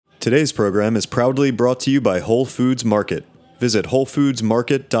Today's program is proudly brought to you by Whole Foods Market. Visit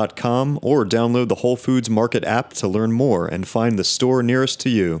WholeFoodsMarket.com or download the Whole Foods Market app to learn more and find the store nearest to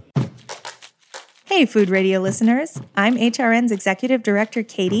you. Hey, Food Radio listeners. I'm HRN's Executive Director,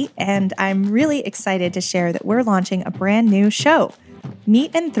 Katie, and I'm really excited to share that we're launching a brand new show.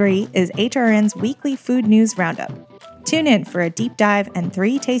 Meat and 3 is HRN's weekly food news roundup. Tune in for a deep dive and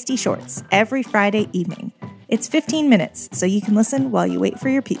 3 tasty shorts every Friday evening. It's 15 minutes, so you can listen while you wait for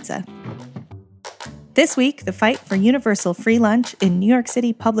your pizza. This week, the fight for universal free lunch in New York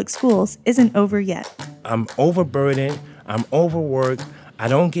City public schools isn't over yet. I'm overburdened. I'm overworked. I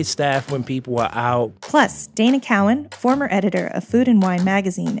don't get staff when people are out. Plus, Dana Cowan, former editor of Food and Wine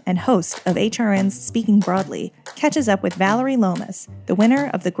magazine and host of HRN's Speaking Broadly, catches up with Valerie Lomas, the winner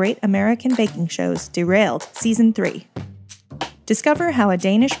of the Great American Baking Show's Derailed Season 3. Discover how a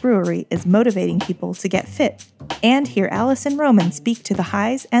Danish brewery is motivating people to get fit, and hear Allison Roman speak to the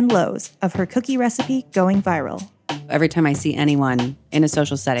highs and lows of her cookie recipe going viral. Every time I see anyone in a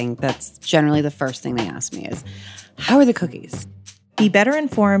social setting, that's generally the first thing they ask me is, how are the cookies? Be better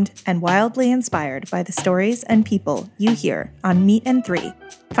informed and wildly inspired by the stories and people you hear on Meat and 3.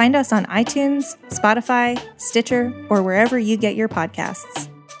 Find us on iTunes, Spotify, Stitcher, or wherever you get your podcasts.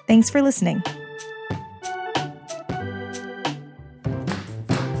 Thanks for listening.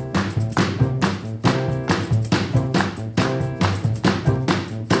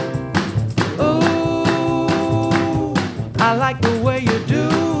 I like the way you do.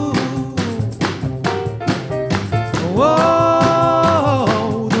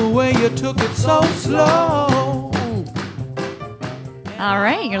 Whoa, the way you took it so slow. All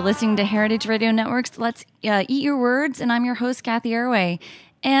right, you're listening to Heritage Radio Network's Let's Eat Your Words, and I'm your host, Kathy Airway.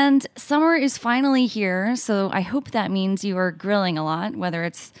 And summer is finally here, so I hope that means you are grilling a lot, whether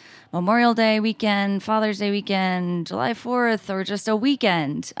it's Memorial Day weekend, Father's Day weekend, July 4th, or just a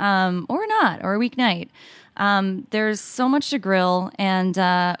weekend, or not, or a weeknight. There's so much to grill, and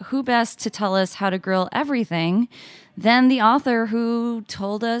who best to tell us how to grill everything than the author who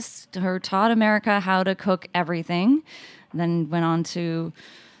told us, or taught America how to cook everything, then went on to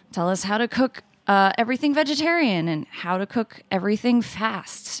tell us how to cook everything vegetarian and how to cook everything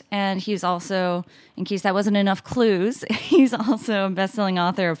fast. And he's also, in case that wasn't enough clues, he's also a best-selling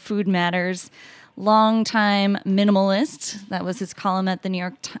author of Food Matters, longtime minimalist. That was his column at the New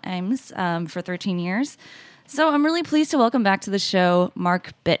York Times for 13 years. So I'm really pleased to welcome back to the show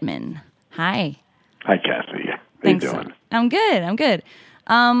Mark Bittman. Hi. Hi, Kathy. How Thanks. you doing? I'm good.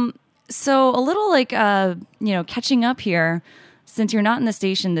 So a little catching up here, since you're not in the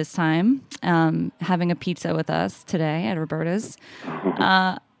station this time, having a pizza with us today at Roberta's.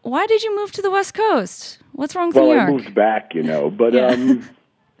 Why did you move to the West Coast? What's wrong with New York? I moved back, but Yeah.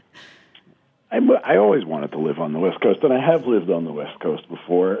 I always wanted to live on the West Coast, and I have lived on the West Coast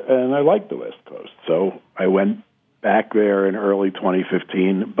before, and I like the West Coast. So I went back there in early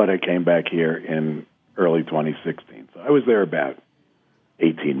 2015, but I came back here in early 2016. So I was there about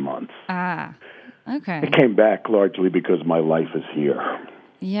 18 months. Ah, okay. I came back largely because my life is here.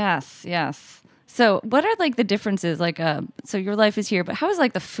 Yes. So what are the differences? So your life is here, but how is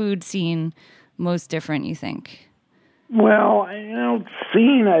the food scene most different, you think? Well,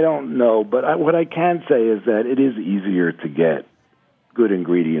 scene, I don't know, but what I can say is that it is easier to get good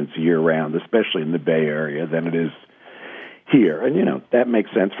ingredients year-round, especially in the Bay Area, than it is here. And, that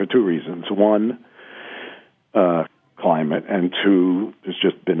makes sense for two reasons. One, climate, and two, there's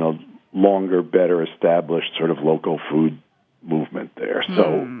just been a longer, better established sort of local food movement there.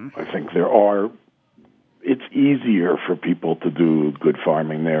 So I think it's easier for people to do good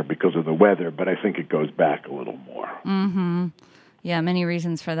farming there because of the weather, but I think it goes back a little more. Mm-hmm. Yeah, many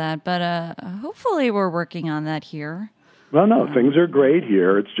reasons for that, but hopefully we're working on that here. Well, no, things are great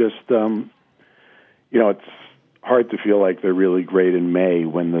here. It's just, it's hard to feel like they're really great in May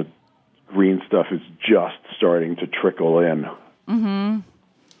when the green stuff is just starting to trickle in. Mm-hmm.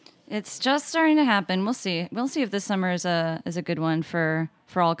 It's just starting to happen. We'll see. We'll see if this summer is a good one for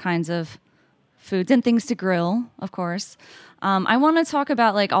all kinds of foods and things to grill, of course. I want to talk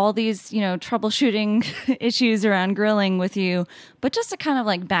about all these, troubleshooting issues around grilling with you, but just to kind of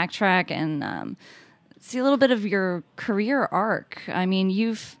backtrack and see a little bit of your career arc. I mean,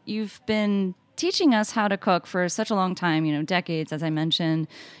 you've been teaching us how to cook for such a long time, decades, as I mentioned,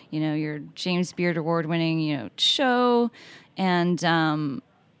 your James Beard Award-winning, show, and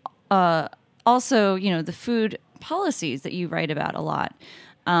also, the food policies that you write about a lot.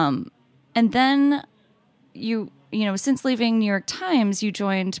 And then since leaving New York Times, you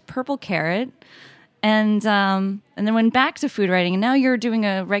joined Purple Carrot, and then went back to food writing, and now you're doing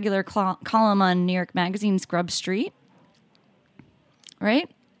a regular column on New York Magazine's Grub Street, right?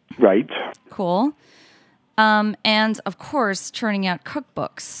 Right. Cool. And of course, churning out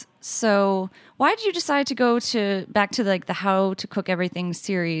cookbooks. So why did you decide to go back to the How to Cook Everything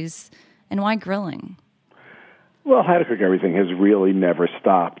series, and why grilling? Well, How to Cook Everything has really never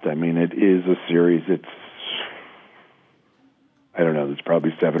stopped. I mean, it is a series. I don't know, there's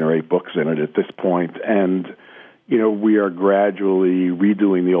probably 7 or 8 books in it at this point. And, we are gradually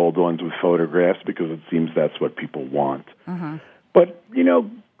redoing the old ones with photographs because it seems that's what people want. Uh-huh. But,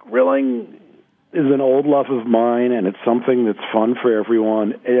 grilling is an old love of mine, and it's something that's fun for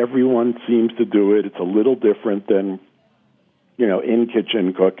everyone. Everyone seems to do it. It's a little different than,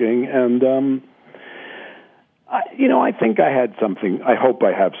 in-kitchen cooking. And, I think I hope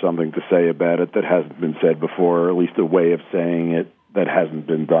I have something to say about it that hasn't been said before, or at least a way of saying it that hasn't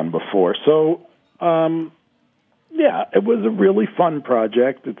been done before. So, it was a really fun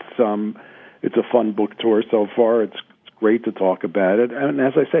project. It's a fun book tour so far. It's great to talk about it. And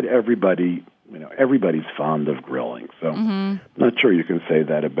as I said, everybody's fond of grilling. So I'm not sure you can say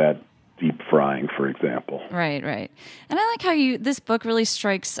that about deep frying, for example. Right. And I like how this book really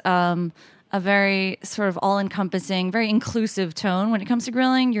strikes a very sort of all-encompassing, very inclusive tone when it comes to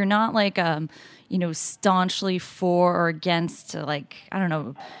grilling. You're not staunchly for or against,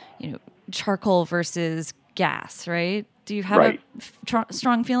 charcoal versus gas, right? Do you have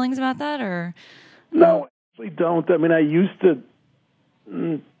strong feelings about that, or? No, I actually don't. I mean, I used to,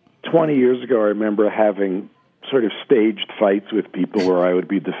 20 years ago, I remember having sort of staged fights with people where I would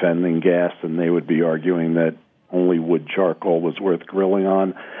be defending gas and they would be arguing that only wood charcoal was worth grilling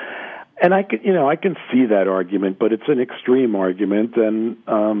on. And I can see that argument, but it's an extreme argument. And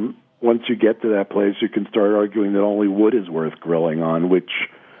once you get to that place, you can start arguing that only wood is worth grilling on, which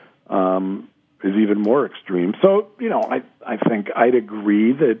is even more extreme. So, I think I'd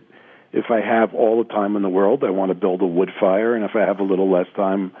agree that if I have all the time in the world, I want to build a wood fire. And if I have a little less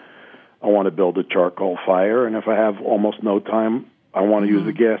time, I want to build a charcoal fire. And if I have almost no time, I want to use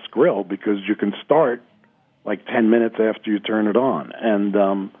a gas grill, because you can start like 10 minutes after you turn it on.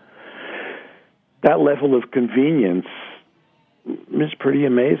 And that level of convenience is pretty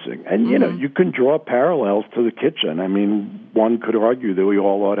amazing. And, you can draw parallels to the kitchen. I mean, one could argue that we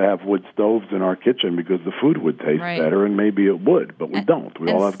all ought to have wood stoves in our kitchen because the food would taste better, and maybe it would, but we don't.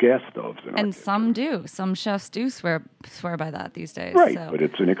 We all have gas stoves in our kitchen. And some do. Some chefs do swear by that these days. Right, so. But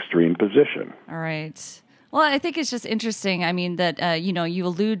it's an extreme position. All right. Well, I think it's just interesting. I mean, that, you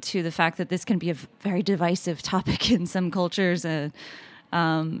allude to the fact that this can be a very divisive topic in some cultures.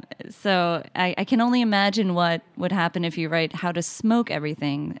 So I can only imagine what would happen if you write How to Smoke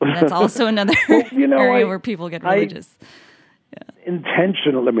Everything. That's also another area where people get religious.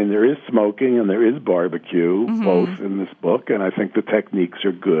 Intentional. I mean, there is smoking and there is barbecue, both in this book, and I think the techniques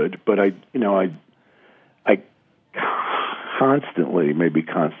are good. But I constantly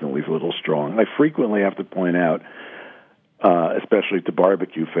is a little strong. I frequently have to point out, especially to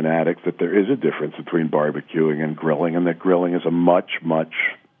barbecue fanatics, that there is a difference between barbecuing and grilling, and that grilling is a much, much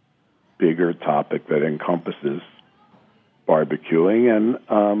bigger topic that encompasses barbecuing.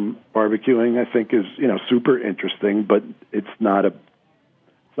 And barbecuing, I think, is super interesting, but it's not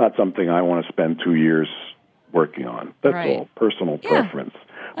something I want to spend 2 years working on. That's all personal preference.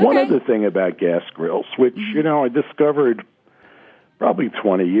 Okay. One other thing about gas grills, which I discovered probably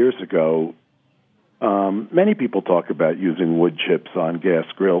 20 years ago. Many people talk about using wood chips on gas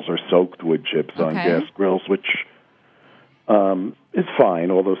grills, or soaked wood chips on gas grills, which is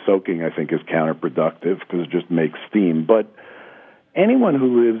fine, although soaking, I think, is counterproductive because it just makes steam. But anyone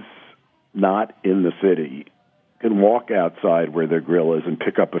who lives not in the city can walk outside where their grill is and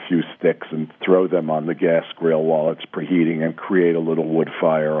pick up a few sticks and throw them on the gas grill while it's preheating and create a little wood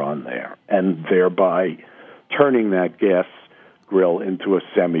fire on there, and thereby turning that gas grill into a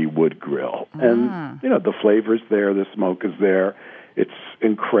semi-wood grill. And, the flavor's there, the smoke is there. It's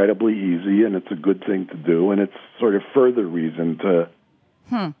incredibly easy, and it's a good thing to do, and it's sort of further reason to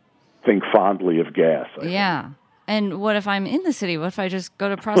think fondly of gas. I think. And what if I'm in the city? What if I just go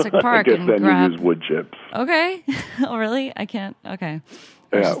to Prospect Park and grab... you use wood chips. Okay. Oh, really? I can't? Okay.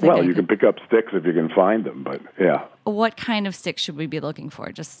 Yeah, well, you can pick up sticks if you can find them, but yeah. What kind of sticks should we be looking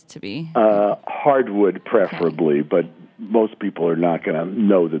for, just to be... hardwood, preferably, but most people are not going to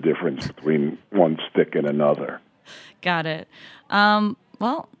know the difference between one stick and another. Got it.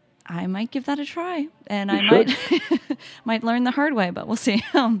 Well, I might give that a try, and might learn the hard way, but we'll see.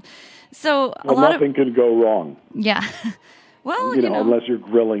 Nothing can go wrong. Yeah. Well, unless you're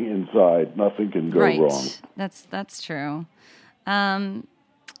grilling inside, nothing can go wrong. That's true.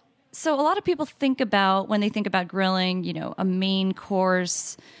 So a lot of people when they think about grilling, a main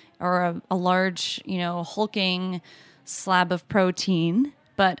course or a large, hulking slab of protein,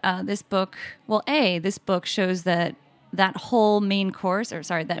 But this book shows that that main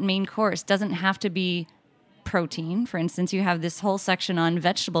course doesn't have to be protein. For instance, you have this whole section on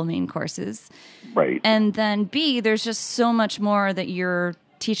vegetable main courses. Right. And then B, there's just so much more that you're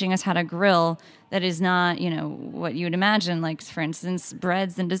teaching us how to grill that is not, what you would imagine, like, for instance,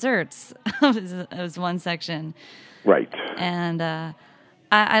 breads and desserts was one section. Right. And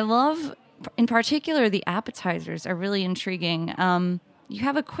I love, in particular, the appetizers are really intriguing. You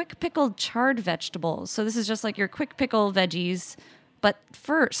have a quick pickled charred vegetable. So this is just like your quick pickle veggies, but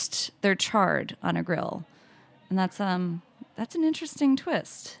first they're charred on a grill. And that's an interesting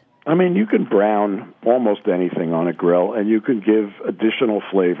twist. I mean, you can brown almost anything on a grill, and you can give additional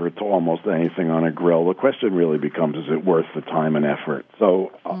flavor to almost anything on a grill. The question really becomes, is it worth the time and effort?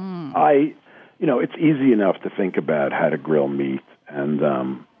 So it's easy enough to think about how to grill meat, and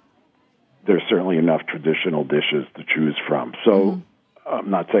there's certainly enough traditional dishes to choose from. So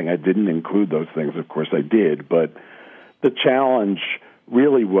I'm not saying I didn't include those things. Of course I did, but the challenge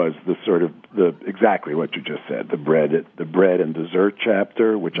really was exactly what you just said, the bread and dessert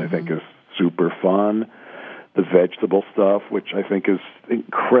chapter, which I think is super fun, the vegetable stuff, which I think is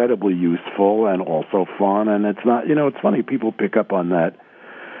incredibly useful and also fun. And it's not, it's funny, people pick up on that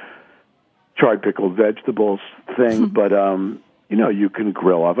charred pickled vegetables thing, but you can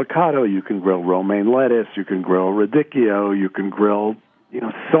grill avocado, you can grill romaine lettuce, you can grill radicchio, you can grill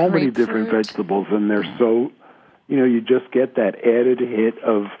so many different vegetables, and they're so you just get that added hit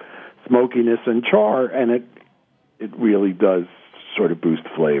of smokiness and char, and it really does sort of boost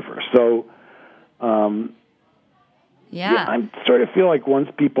flavor. So, I sort of feel like once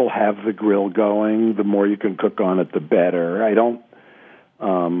people have the grill going, the more you can cook on it, the better. I don't.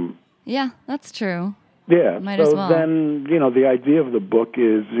 Yeah, that's true. Yeah. Might so as well. Then, the idea of the book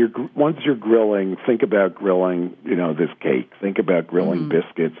is once you're grilling, think about grilling, this cake. Think about grilling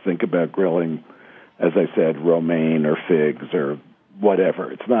biscuits. Think about grilling, as I said, romaine or figs or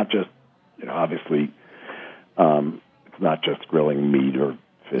whatever. It's not just, obviously, it's not just grilling meat or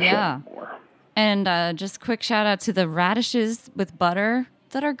fish anymore. And just quick shout out to the radishes with butter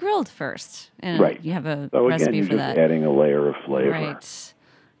that are grilled first. And right. You have a so recipe again, for that. Adding a layer of flavor. Right.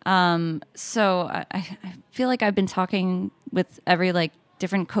 So I feel like I've been talking with every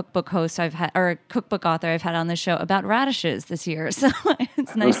different cookbook host I've had, or cookbook author I've had on the show about radishes this year. So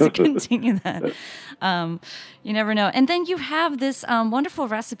it's nice to continue that. You never know. And then you have this wonderful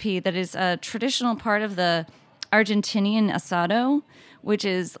recipe that is a traditional part of the Argentinian asado, which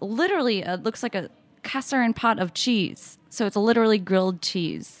is literally, looks like a cast iron pot of cheese. So it's literally grilled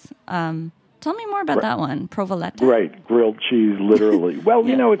cheese. Tell me more about that one, provoleta. Right, grilled cheese, literally. Well,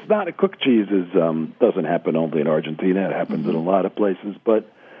 it's not a cooked cheese. Doesn't happen only in Argentina. It happens in a lot of places, but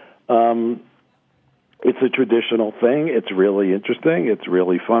it's a traditional thing. It's really interesting. It's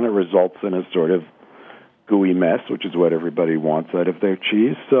really fun. It results in a sort of gooey mess, which is what everybody wants out of their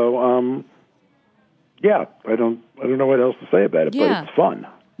cheese. So, I don't know what else to say about it, but it's fun.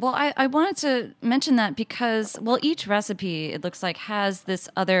 Well, I wanted to mention that because, each recipe, it looks like, has this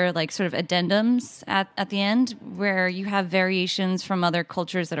other, sort of addendums at the end where you have variations from other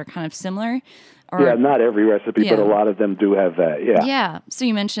cultures that are kind of similar. Not every recipe, but a lot of them do have that, Yeah. So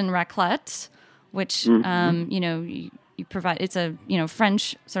you mentioned raclette, which, you provide, it's a,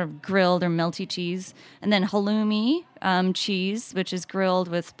 French sort of grilled or melty cheese. And then halloumi cheese, which is grilled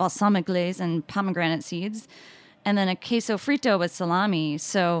with balsamic glaze and pomegranate seeds. And then a queso frito with salami.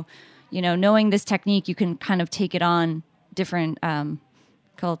 So, knowing this technique, you can kind of take it on different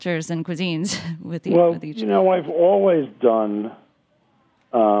cultures and cuisines with each. I've always done,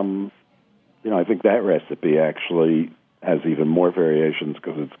 I think that recipe actually has even more variations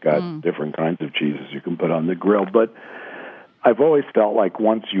because it's got different kinds of cheeses you can put on the grill. But I've always felt like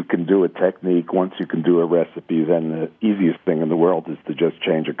once you can do a technique, once you can do a recipe, then the easiest thing in the world is to just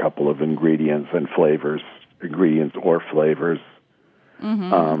change a couple of ingredients or flavors,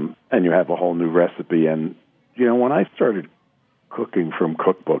 and you have a whole new recipe. And, when I started cooking from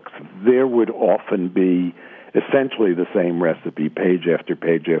cookbooks, there would often be essentially the same recipe, page after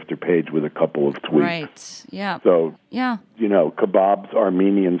page after page, with a couple of tweaks. Right, yeah. So, kebabs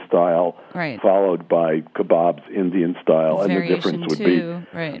Armenian style, followed by kebabs Indian style, and the difference would be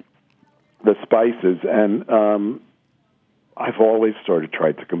the spices. And I've always sort of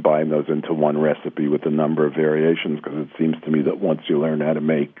tried to combine those into one recipe with a number of variations because it seems to me that once you learn how to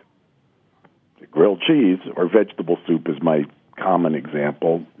make grilled cheese, or vegetable soup is my common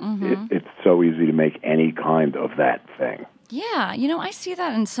example, it's so easy to make any kind of that thing. Yeah, I see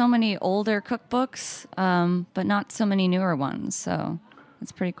that in so many older cookbooks, but not so many newer ones. So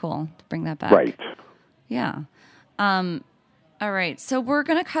it's pretty cool to bring that back. Right. Yeah. All right, so we're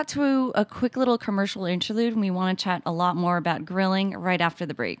going to cut to a quick little commercial interlude, and we want to chat a lot more about grilling right after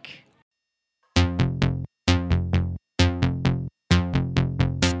the break.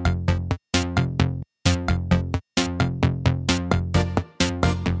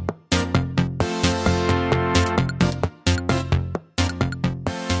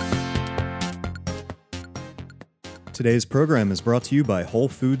 Today's program is brought to you by Whole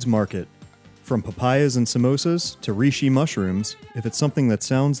Foods Market. From papayas and samosas to reishi mushrooms, if it's something that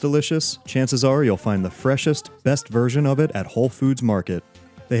sounds delicious, chances are you'll find the freshest, best version of it at Whole Foods Market.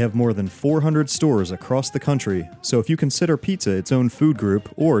 They have more than 400 stores across the country, so if you consider pizza its own food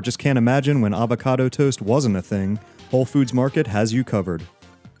group or just can't imagine when avocado toast wasn't a thing, Whole Foods Market has you covered.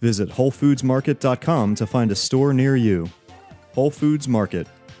 Visit WholeFoodsMarket.com to find a store near you. Whole Foods Market.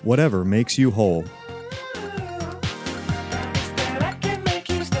 Whatever makes you whole.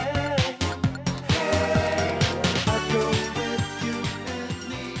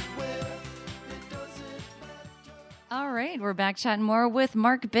 We're back chatting more with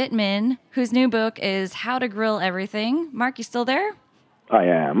Mark Bittman, whose new book is How to Grill Everything. Mark, you still there? I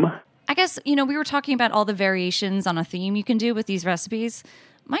am. I guess, we were talking about all the variations on a theme you can do with these recipes.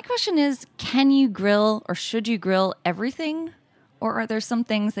 My question is, can you grill or should you grill everything? Or are there some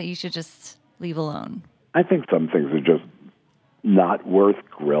things that you should just leave alone? I think some things are just not worth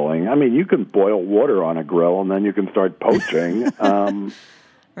grilling. I mean, you can boil water on a grill and then you can start poaching.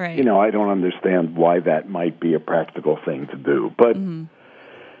 Right. I don't understand why that might be a practical thing to do. But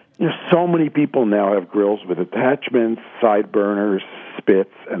so many people now have grills with attachments, side burners,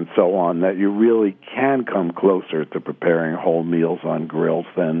 spits, and so on that you really can come closer to preparing whole meals on grills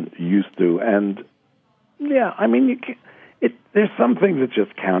than you used to. And, yeah, I mean, there's some things that's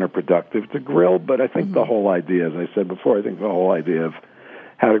just counterproductive to grill, but I think the whole idea, as I said before, I think the whole idea of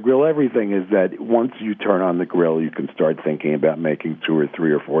how to grill everything is that once you turn on the grill, you can start thinking about making 2 or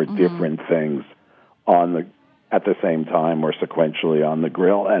 3 or 4 different things at the same time or sequentially on the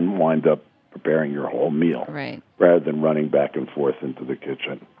grill and wind up preparing your whole meal, right, rather than running back and forth into the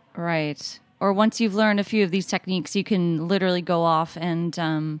kitchen. Right. Or once you've learned a few of these techniques, you can literally go off and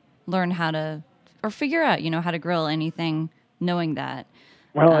learn how to, or figure out, how to grill anything, knowing that.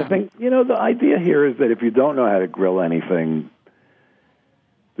 Well, I think, the idea here is that if you don't know how to grill anything,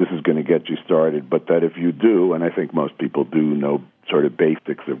 this is going to get you started, but that if you do, and I think most people do know sort of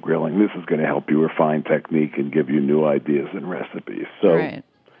basics of grilling, this is going to help you refine technique and give you new ideas and recipes. So, right.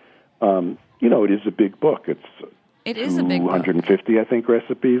 It is a big book. It is a big book. 250, I think,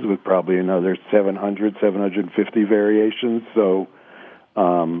 recipes with probably another 750 variations. So,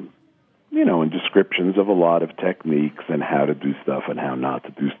 and descriptions of a lot of techniques and how to do stuff and how not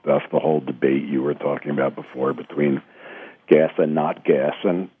to do stuff. The whole debate you were talking about before between gas and not gas,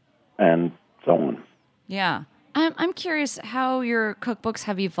 and so on. Yeah. I'm curious how your cookbooks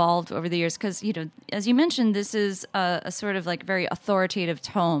have evolved over the years, because, as you mentioned, this is a sort of like very authoritative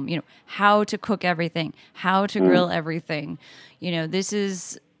tome, how to cook everything, how to grill everything. This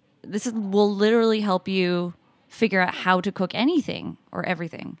will literally help you figure out how to cook anything or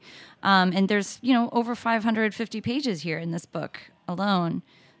everything. And there's, over 550 pages here in this book alone.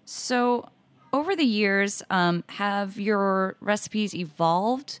 So over the years, have your recipes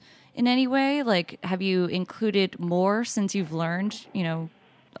evolved in any way? Like, have you included more since you've learned, a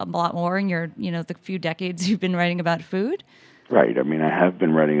lot more in your, the few decades you've been writing about food? Right. I mean, I have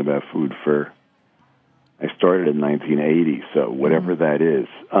been writing about food I started in 1980, so whatever that is.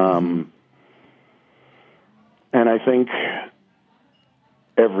 And I think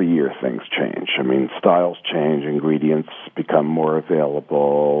every year things change. I mean, styles change, ingredients become more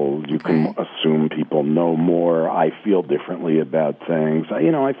available. You can assume people know more. I feel differently about things.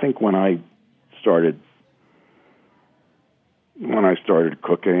 I think when I started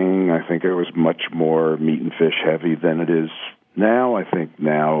cooking, I think it was much more meat and fish heavy than it is now. I think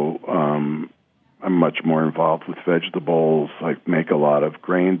now I'm much more involved with vegetables. I make a lot of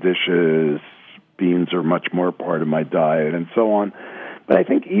grain dishes. Beans are much more part of my diet and so on. But I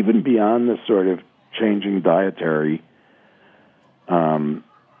think even beyond the sort of changing dietary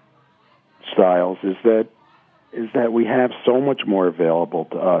styles is that we have so much more available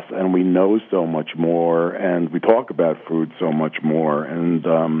to us, and we know so much more, and we talk about food so much more, and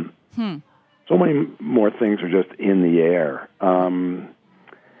so many more things are just in the air. I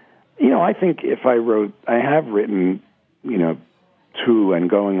think I have written, 2 and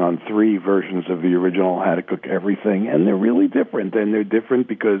going on 3 versions of the original How to Cook Everything, and they're really different. And they're different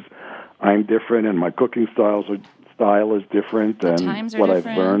because I'm different, and my cooking style is different, and what I've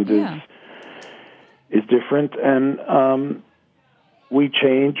learned is different. And we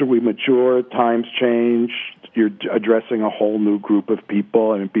change or we mature. Times change. you're addressing a whole new group of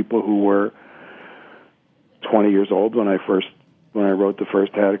people. I mean, people who were 20 years old when I wrote the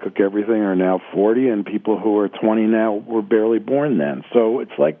first How to Cook Everything are now 40, and people who are 20 now were barely born then. So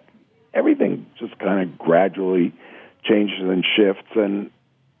it's like everything just kind of gradually changes and shifts, and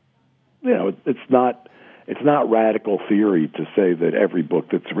it's not radical theory to say that every book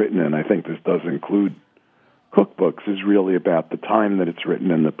that's written, and I think this does include cookbooks, is really about the time that it's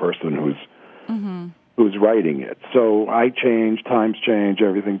written and the person who's writing it. So I change, times change,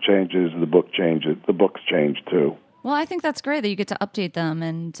 everything changes, the book changes, the books change too. Well, I think that's great that you get to update them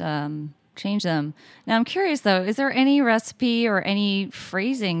and change them. Now, I'm curious, though, is there any recipe or any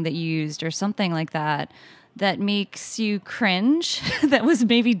phrasing that you used or something like that makes you cringe, that was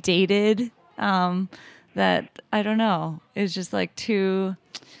maybe dated, that, I don't know, is just like too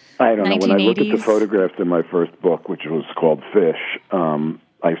I don't know. 1980s? When I look at the photographs in my first book, which was called Fish,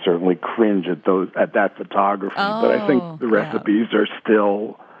 I certainly cringe at that photography. But I think the recipes are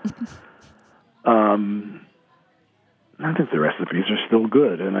still... I think the recipes are still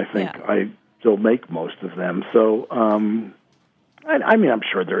good, and I think I still make most of them. So, I mean, I'm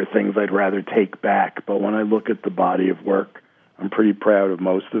sure there are things I'd rather take back, but when I look at the body of work, I'm pretty proud of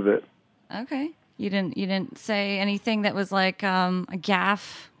most of it. Okay. You didn't say anything that was like a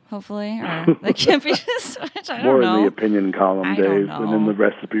gaffe, hopefully, or that can't be just much. I don't More know. in the opinion column days than in the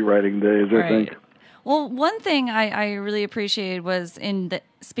recipe writing days, I think. Well, one thing I really appreciated was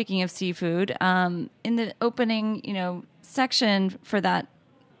speaking of seafood, in the opening, section for that,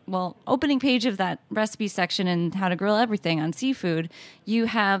 opening page of that recipe section and how to grill everything on seafood, you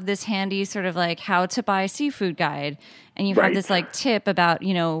have this handy sort of like how to buy seafood guide, and you have this like tip about,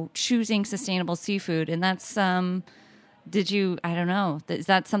 choosing sustainable seafood. And that's, I don't know, is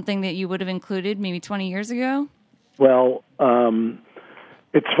that something that you would have included maybe 20 years ago? Well,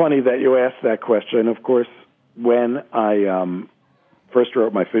 it's funny that you asked that question. Of course, when I first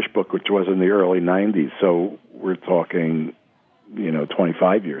wrote my fish book, which was in the early 90s, so we're talking,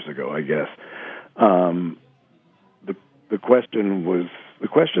 25 years ago, I guess, the question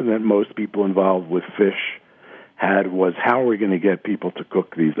that most people involved with fish had was, how are we going to get people to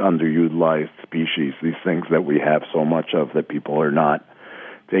cook these underutilized species, these things that we have so much of that people are not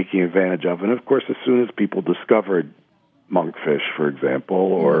taking advantage of? And, of course, as soon as people discovered monkfish, for example,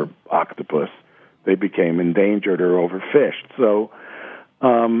 or octopus, they became endangered or overfished. So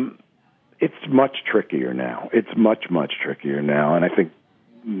it's much trickier now. It's much, much trickier now. And I think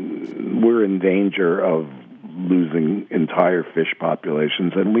we're in danger of losing entire fish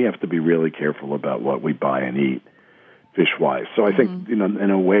populations, and we have to be really careful about what we buy and eat fish-wise. So I think, in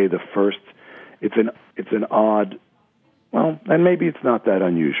a way, it's an odd, and maybe it's not that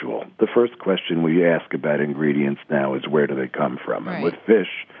unusual. The first question we ask about ingredients now is, where do they come from? Right. And with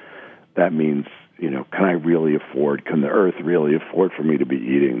fish, that means, can the earth really afford for me to be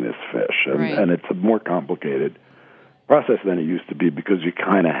eating this fish? And it's a more complicated process than it used to be, because you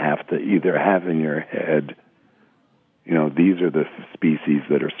kind of have to either have in your head, these are the species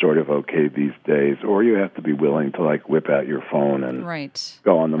that are sort of okay these days, or you have to be willing to whip out your phone and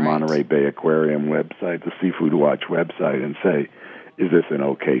go on the Monterey Bay Aquarium website, the Seafood Watch website, and say, is this an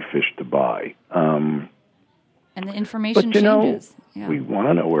okay fish to buy? And the information changes. We want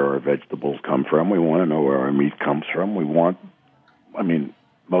to know where our vegetables come from. We want to know where our meat comes from.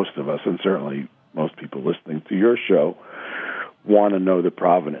 Most of us, and certainly most people listening to your show, want to know the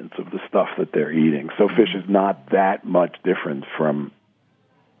provenance of the stuff that they're eating. So fish is not that much different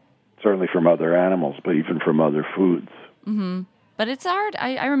certainly from other animals, but even from other foods. Mm-hmm. But it's hard.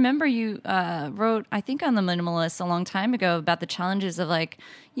 I remember you wrote, I think on The Minimalist a long time ago, about the challenges of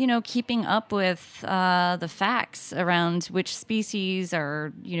keeping up with the facts around which species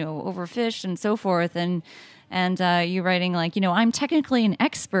are, overfished and so forth. And you writing I'm technically an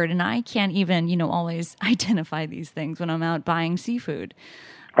expert and I can't even, always identify these things when I'm out buying seafood.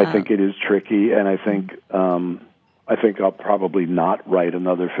 I think it is tricky, and I think I'll probably not write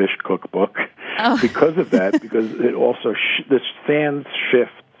another fish cookbook because of that, because it also the stands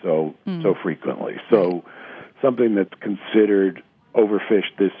shift so frequently. So something that's considered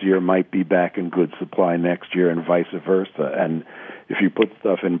overfished this year might be back in good supply next year, and vice versa. And if you put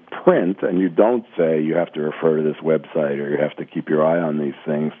stuff in print and you don't say you have to refer to this website or you have to keep your eye on these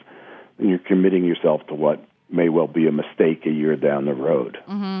things, then you're committing yourself to what may well be a mistake a year down the road.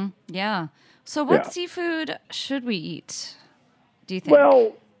 Mm-hmm. Yeah. So what seafood should we eat, do you think?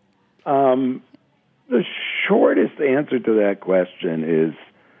 Well, the shortest answer to that question is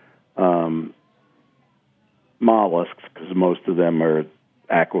mollusks, because most of them are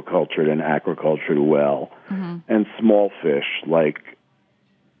aquacultured and aquacultured well, and small fish like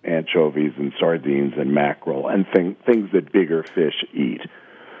anchovies and sardines and mackerel and things that bigger fish eat.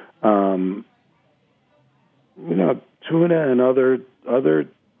 Tuna and other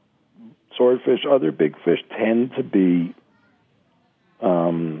swordfish, other big fish tend to be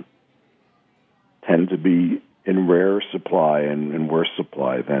in rarer supply and in worse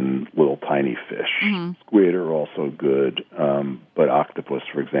supply than little tiny fish. Mm-hmm. Squid are also good, but octopus,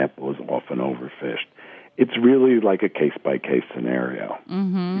 for example, is often overfished. It's really like a case-by-case scenario.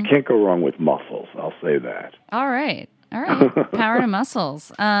 Mm-hmm. You can't go wrong with mussels, I'll say that. All right. Power to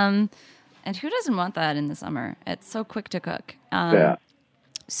mussels. And who doesn't want that in the summer? It's so quick to cook. Yeah.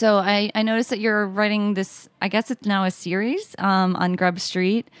 So I noticed that you're writing this, I guess it's now a series on Grub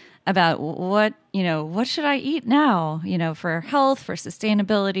Street about what should I eat now, for health, for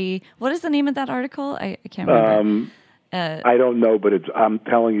sustainability. What is the name of that article? I can't remember. I don't know, but I'm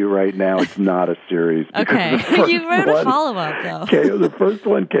telling you right now, it's not a series. Okay. You wrote a follow-up, though. The first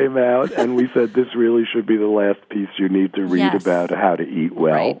one came out, and we said this really should be the last piece you need to read about how to eat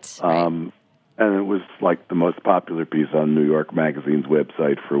well. Right. And it was like the most popular piece on New York Magazine's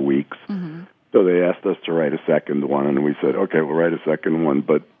website for weeks. Mm-hmm. So they asked us to write a second one, and we said, okay, we'll write a second one,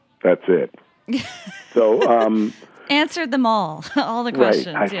 but that's it. So answered them all the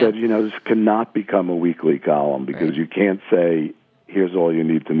questions. Right. I said, this cannot become a weekly column because you can't say, here's all you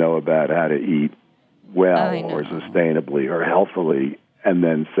need to know about how to eat well or sustainably or healthily, and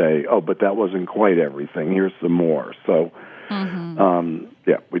then say, oh, but that wasn't quite everything. Here's some more. So,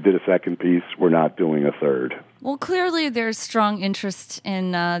 we did a second piece. We're not doing a third. Well, clearly there's strong interest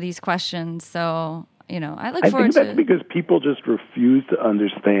in these questions. So, I look forward to... I think that's because people just refuse to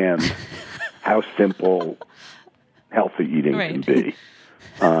understand how simple healthy eating can be.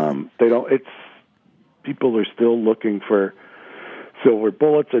 People are still looking for silver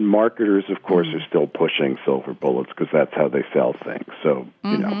bullets, and marketers, of course, are still pushing silver bullets because that's how they sell things. So,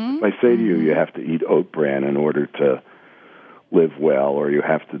 if I say to you, you have to eat oat bran in order to live well, or you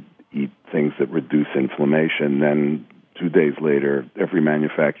have to eat things that reduce inflammation, then 2 days later, every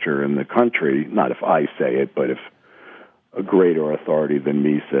manufacturer in the country, not if I say it, but if a greater authority than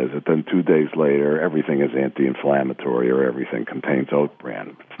me says it, then 2 days later, everything is anti-inflammatory or everything contains oat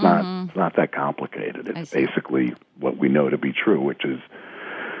bran. It's not that complicated. It's basically what we know to be true, which is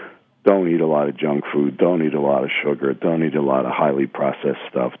don't eat a lot of junk food, don't eat a lot of sugar, don't eat a lot of highly processed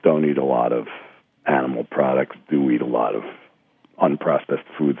stuff, don't eat a lot of animal products, do eat a lot of unprocessed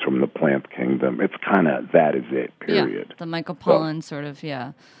foods from the plant kingdom. It's kind of, that is it, period. Yeah, the Michael Pollan sort of,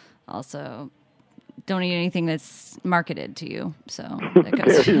 also... Don't eat anything that's marketed to you. So that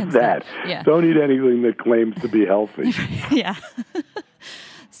goes there is that. Yeah. Don't eat anything that claims to be healthy. Yeah.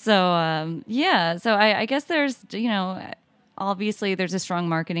 So, So I guess there's, obviously there's a strong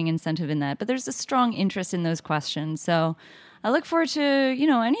marketing incentive in that, but there's a strong interest in those questions. So I look forward to,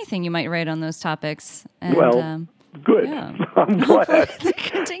 anything you might write on those topics. And, good. Yeah. I'm glad. So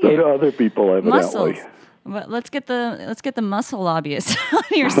do other people, evidently. Muscles. But let's get the muscle lobbyists on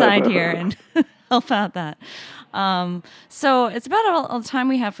your side here and help out that. So it's about all the time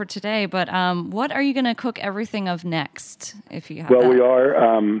we have for today. But what are you going to cook everything of next? If you have that? We are.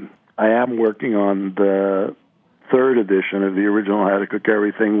 I am working on the third edition of the original How to Cook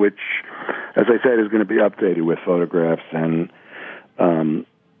Everything, which, as I said, is going to be updated with photographs and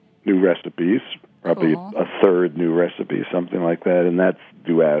new recipes. Probably a third new recipe, something like that, and that's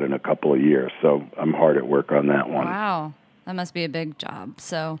due out in a couple of years. So I'm hard at work on that one. Wow, that must be a big job.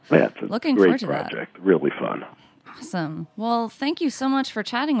 So it's a looking great forward to project. Really fun. Awesome. Well, thank you so much for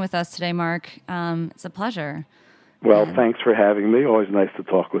chatting with us today, Mark. It's a pleasure. Well, thanks for having me. Always nice to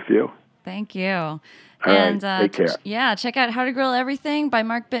talk with you. Thank you. All right, take care. Check out How to Grill Everything by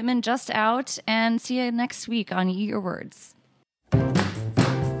Mark Bittman, just out, and see you next week on Eat Your Words.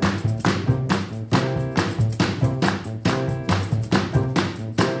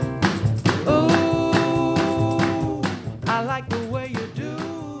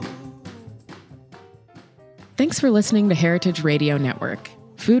 Thanks for listening to Heritage Radio Network,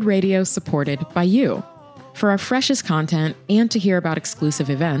 food radio supported by you. For our freshest content and to hear about exclusive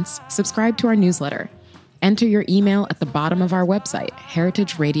events, subscribe to our newsletter. Enter your email at the bottom of our website,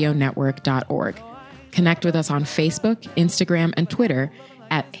 heritageradionetwork.org. Connect with us on Facebook, Instagram, and Twitter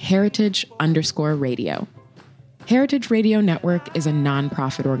at heritage_radio. Heritage Radio Network is a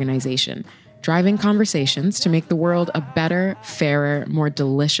nonprofit organization driving conversations to make the world a better, fairer, more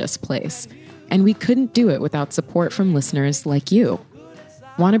delicious place. And we couldn't do it without support from listeners like you.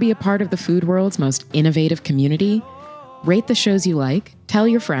 Want to be a part of the food world's most innovative community? Rate the shows you like, tell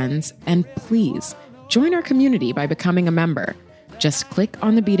your friends, and please join our community by becoming a member. Just click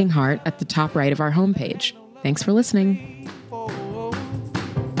on the beating heart at the top right of our homepage. Thanks for listening.